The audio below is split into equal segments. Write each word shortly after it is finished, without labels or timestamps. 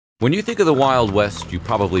When you think of the Wild West, you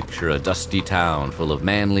probably picture a dusty town full of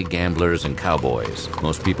manly gamblers and cowboys.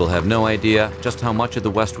 Most people have no idea just how much of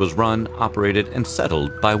the West was run, operated, and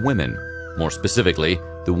settled by women. More specifically,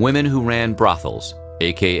 the women who ran brothels,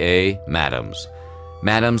 aka madams.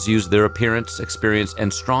 Madams used their appearance, experience,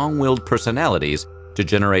 and strong-willed personalities to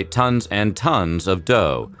generate tons and tons of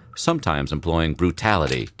dough, sometimes employing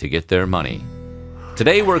brutality to get their money.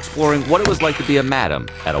 Today we're exploring what it was like to be a madam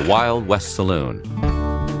at a Wild West saloon.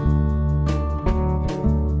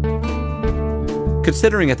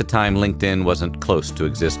 Considering at the time LinkedIn wasn't close to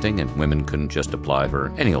existing and women couldn't just apply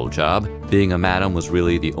for any old job, being a madam was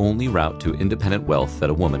really the only route to independent wealth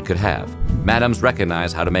that a woman could have. Madams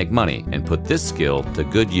recognized how to make money and put this skill to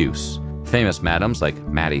good use. Famous madams like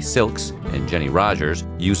Mattie Silks and Jenny Rogers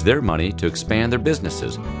used their money to expand their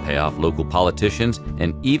businesses, pay off local politicians,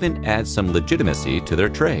 and even add some legitimacy to their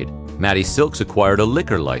trade. Mattie Silks acquired a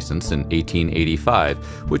liquor license in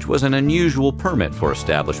 1885, which was an unusual permit for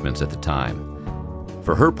establishments at the time.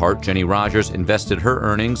 For her part, Jenny Rogers invested her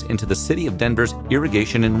earnings into the city of Denver's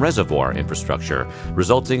irrigation and reservoir infrastructure,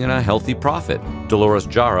 resulting in a healthy profit. Dolores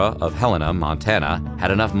Jara of Helena, Montana,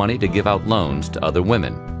 had enough money to give out loans to other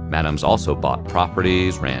women. Madams also bought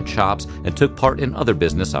properties, ran shops, and took part in other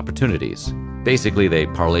business opportunities. Basically, they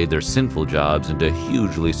parlayed their sinful jobs into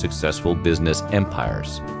hugely successful business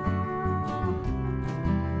empires.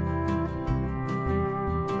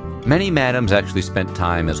 Many madams actually spent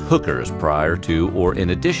time as hookers prior to or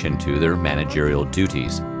in addition to their managerial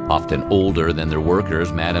duties. Often older than their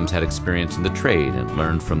workers, madams had experience in the trade and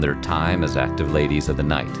learned from their time as active ladies of the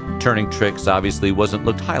night. Turning tricks obviously wasn't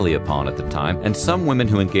looked highly upon at the time, and some women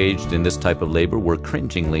who engaged in this type of labor were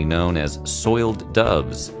cringingly known as soiled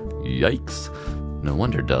doves. Yikes! No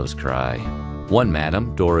wonder doves cry. One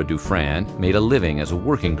madam, Dora Dufran, made a living as a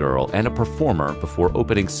working girl and a performer before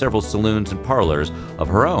opening several saloons and parlors of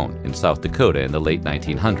her own in South Dakota in the late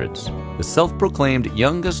 1900s. The self-proclaimed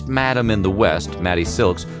youngest madam in the West, Mattie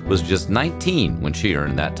Silks, was just 19 when she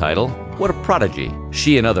earned that title. What a prodigy!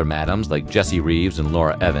 She and other madams like Jessie Reeves and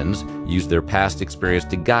Laura Evans used their past experience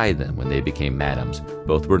to guide them when they became madams.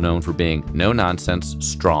 Both were known for being no-nonsense,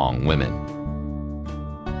 strong women.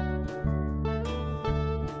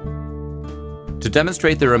 To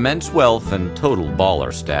demonstrate their immense wealth and total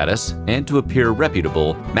baller status, and to appear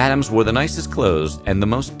reputable, madams wore the nicest clothes and the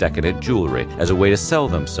most decadent jewelry as a way to sell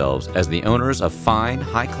themselves as the owners of fine,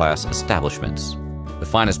 high-class establishments. The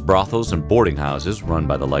finest brothels and boarding houses, run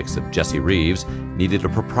by the likes of Jessie Reeves, needed a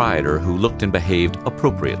proprietor who looked and behaved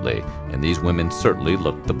appropriately, and these women certainly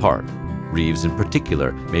looked the part. Reeves in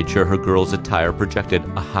particular made sure her girls' attire projected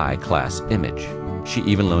a high-class image. She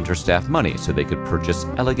even loaned her staff money so they could purchase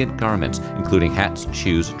elegant garments, including hats,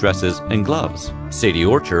 shoes, dresses, and gloves. Sadie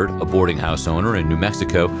Orchard, a boarding house owner in New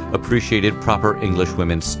Mexico, appreciated proper English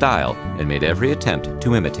women's style and made every attempt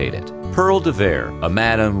to imitate it. Pearl DeVere, a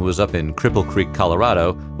madam who was up in Cripple Creek,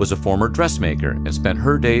 Colorado, was a former dressmaker and spent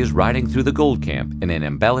her days riding through the gold camp in an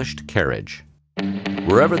embellished carriage.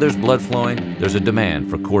 Wherever there's blood flowing, there's a demand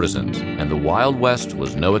for courtesans, and the Wild West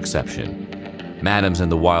was no exception. Madams in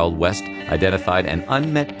the Wild West identified an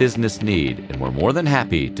unmet business need and were more than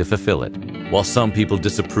happy to fulfill it. While some people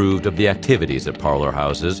disapproved of the activities at parlor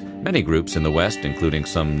houses, many groups in the West, including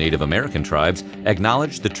some Native American tribes,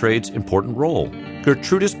 acknowledged the trade's important role.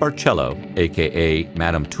 Gertrudis Barcello, aka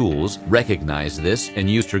Madame Tools, recognized this and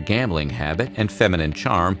used her gambling habit and feminine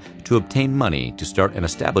charm to obtain money to start an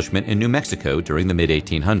establishment in New Mexico during the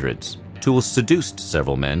mid-1800s. Tools seduced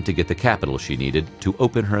several men to get the capital she needed to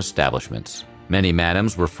open her establishments. Many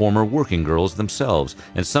madams were former working girls themselves,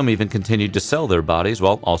 and some even continued to sell their bodies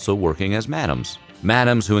while also working as madams.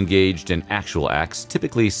 Madams who engaged in actual acts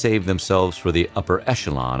typically saved themselves for the upper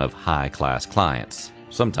echelon of high-class clients.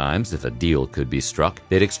 Sometimes, if a deal could be struck,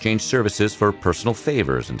 they'd exchange services for personal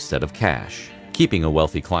favors instead of cash. Keeping a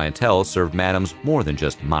wealthy clientele served madams more than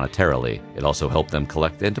just monetarily. It also helped them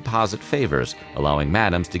collect and deposit favors, allowing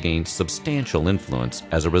madams to gain substantial influence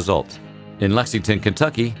as a result. In Lexington,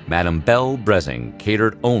 Kentucky, Madame Belle Brezing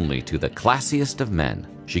catered only to the classiest of men.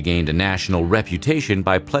 She gained a national reputation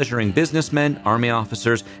by pleasuring businessmen, army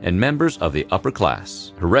officers, and members of the upper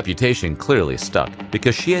class. Her reputation clearly stuck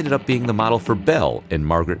because she ended up being the model for Belle in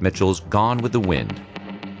Margaret Mitchell's Gone with the Wind.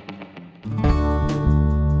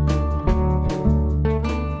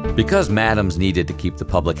 Because madams needed to keep the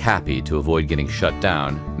public happy to avoid getting shut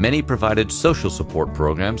down, many provided social support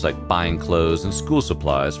programs like buying clothes and school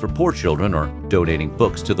supplies for poor children or donating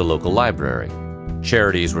books to the local library.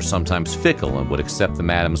 Charities were sometimes fickle and would accept the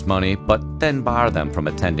madam's money, but then bar them from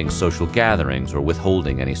attending social gatherings or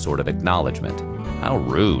withholding any sort of acknowledgement. How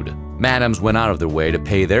rude. Madams went out of their way to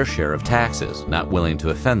pay their share of taxes, not willing to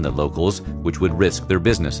offend the locals, which would risk their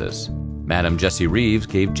businesses. Madam Jessie Reeves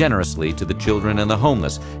gave generously to the children and the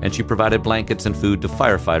homeless, and she provided blankets and food to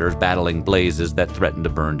firefighters battling blazes that threatened to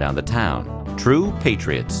burn down the town. True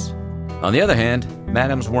patriots. On the other hand,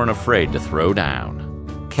 madams weren't afraid to throw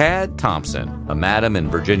down. Cad Thompson, a madam in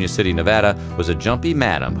Virginia City, Nevada, was a jumpy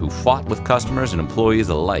madam who fought with customers and employees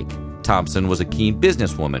alike. Thompson was a keen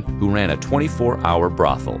businesswoman who ran a 24-hour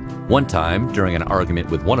brothel. One time, during an argument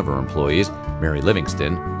with one of her employees, Mary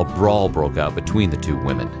Livingston, a brawl broke out between the two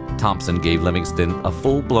women. Thompson gave Livingston a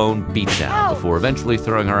full-blown beatdown before eventually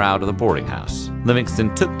throwing her out of the boarding house.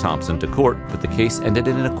 Livingston took Thompson to court, but the case ended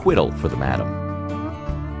in an acquittal for the madam.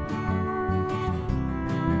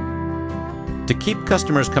 To keep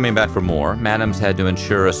customers coming back for more, madams had to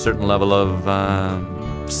ensure a certain level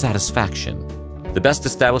of, satisfaction. The best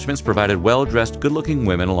establishments provided well-dressed, good-looking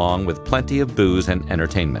women along with plenty of booze and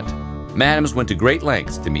entertainment. Madams went to great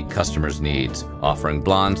lengths to meet customers' needs, offering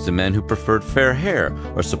blondes to men who preferred fair hair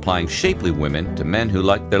or supplying shapely women to men who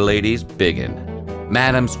liked their ladies biggin.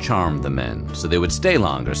 Madams charmed the men, so they would stay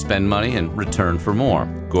longer, spend money, and return for more.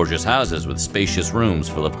 Gorgeous houses with spacious rooms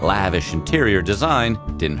full of lavish interior design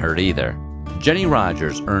didn't hurt either. Jenny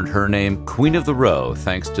Rogers earned her name Queen of the Row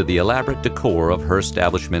thanks to the elaborate decor of her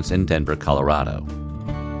establishments in Denver, Colorado.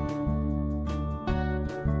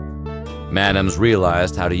 Madams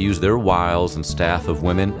realized how to use their wiles and staff of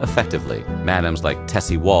women effectively. Madams like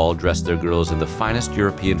Tessie Wall dressed their girls in the finest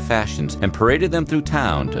European fashions and paraded them through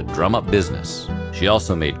town to drum up business. She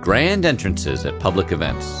also made grand entrances at public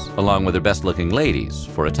events, along with her best-looking ladies,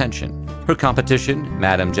 for attention. Her competition,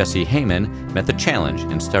 Madam Jessie Hayman, met the challenge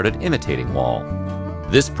and started imitating Wall.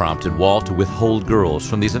 This prompted Wall to withhold girls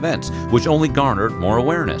from these events, which only garnered more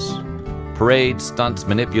awareness. Parades, stunts,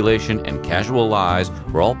 manipulation, and casual lies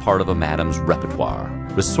were all part of a madam's repertoire.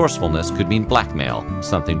 Resourcefulness could mean blackmail,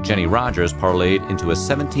 something Jenny Rogers parlayed into a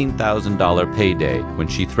 $17,000 payday when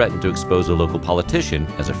she threatened to expose a local politician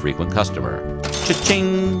as a frequent customer.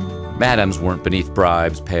 Cha-ching! Madams weren't beneath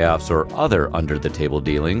bribes, payoffs, or other under-the-table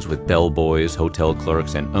dealings with bellboys, hotel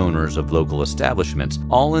clerks, and owners of local establishments,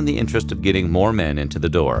 all in the interest of getting more men into the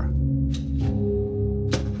door.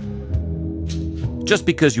 Just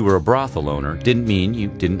because you were a brothel owner didn't mean you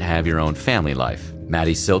didn't have your own family life.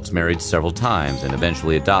 Maddie Silks married several times and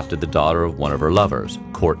eventually adopted the daughter of one of her lovers,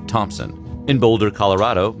 Court Thompson. In Boulder,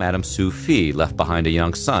 Colorado, Madam Sue Fee left behind a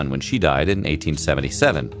young son when she died in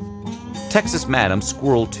 1877. Texas Madam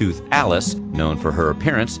Squirrel Tooth Alice, known for her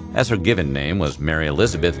appearance, as her given name was Mary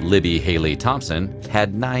Elizabeth Libby Haley Thompson,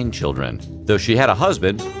 had 9 children. Though she had a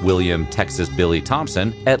husband, William Texas Billy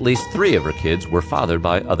Thompson, at least 3 of her kids were fathered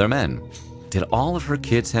by other men. Did all of her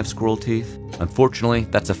kids have squirrel teeth? Unfortunately,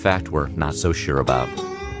 that's a fact we're not so sure about.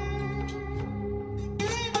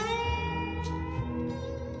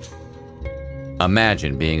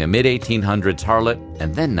 Imagine being a mid-1800s harlot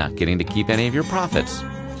and then not getting to keep any of your profits.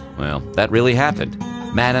 Well, that really happened.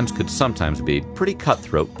 Madams could sometimes be pretty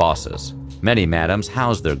cutthroat bosses. Many madams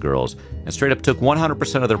housed their girls and straight up took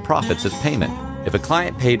 100% of their profits as payment. If a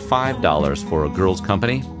client paid $5 for a girl's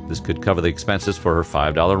company, this could cover the expenses for her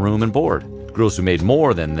 $5 room and board. Girls who made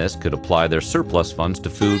more than this could apply their surplus funds to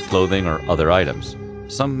food, clothing, or other items.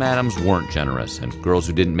 Some madams weren't generous, and girls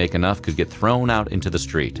who didn't make enough could get thrown out into the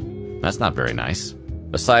street. That's not very nice.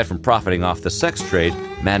 Aside from profiting off the sex trade,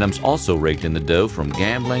 madams also raked in the dough from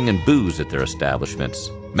gambling and booze at their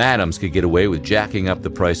establishments. Madams could get away with jacking up the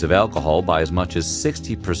price of alcohol by as much as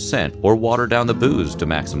 60% or water down the booze to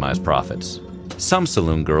maximize profits. Some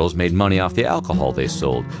saloon girls made money off the alcohol they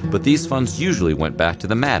sold, but these funds usually went back to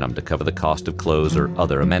the madam to cover the cost of clothes or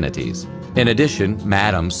other amenities. In addition,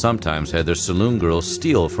 madams sometimes had their saloon girls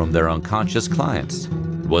steal from their unconscious clients.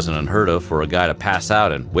 It wasn't unheard of for a guy to pass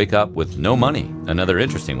out and wake up with no money, another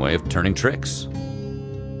interesting way of turning tricks.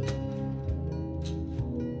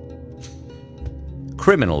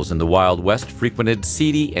 Criminals in the Wild West frequented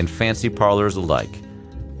seedy and fancy parlors alike.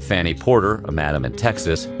 Fanny Porter, a madam in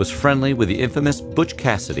Texas, was friendly with the infamous Butch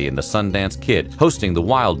Cassidy and the Sundance Kid, hosting the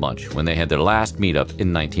Wild Bunch when they had their last meetup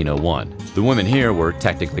in 1901. The women here were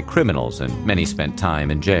technically criminals, and many spent time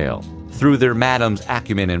in jail. Through their madam's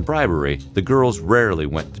acumen and bribery, the girls rarely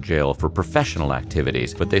went to jail for professional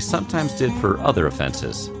activities, but they sometimes did for other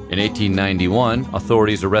offenses. In 1891,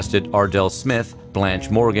 authorities arrested Ardell Smith, Blanche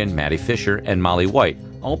Morgan, Mattie Fisher, and Molly White,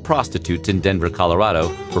 all prostitutes in Denver, Colorado,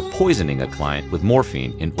 for poisoning a client with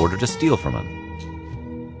morphine in order to steal from him.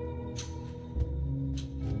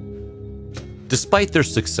 Despite their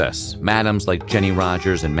success, madams like Jenny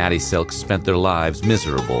Rogers and Maddie Silks spent their lives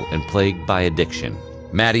miserable and plagued by addiction.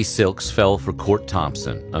 Mattie Silks fell for Court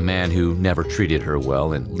Thompson, a man who never treated her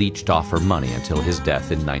well and leeched off her money until his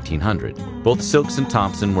death in 1900. Both Silks and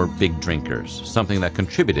Thompson were big drinkers, something that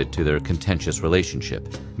contributed to their contentious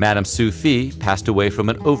relationship. Madame Sue Fee passed away from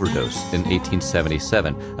an overdose in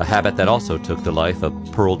 1877, a habit that also took the life of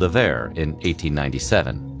Pearl de Vere in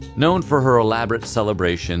 1897. Known for her elaborate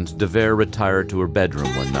celebrations, de Vere retired to her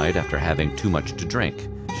bedroom one night after having too much to drink.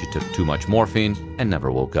 She took too much morphine and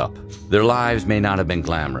never woke up. Their lives may not have been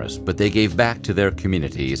glamorous, but they gave back to their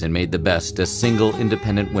communities and made the best as single,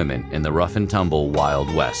 independent women in the rough and tumble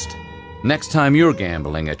Wild West. Next time you're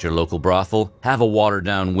gambling at your local brothel, have a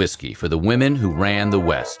watered-down whiskey for the women who ran the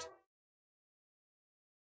West.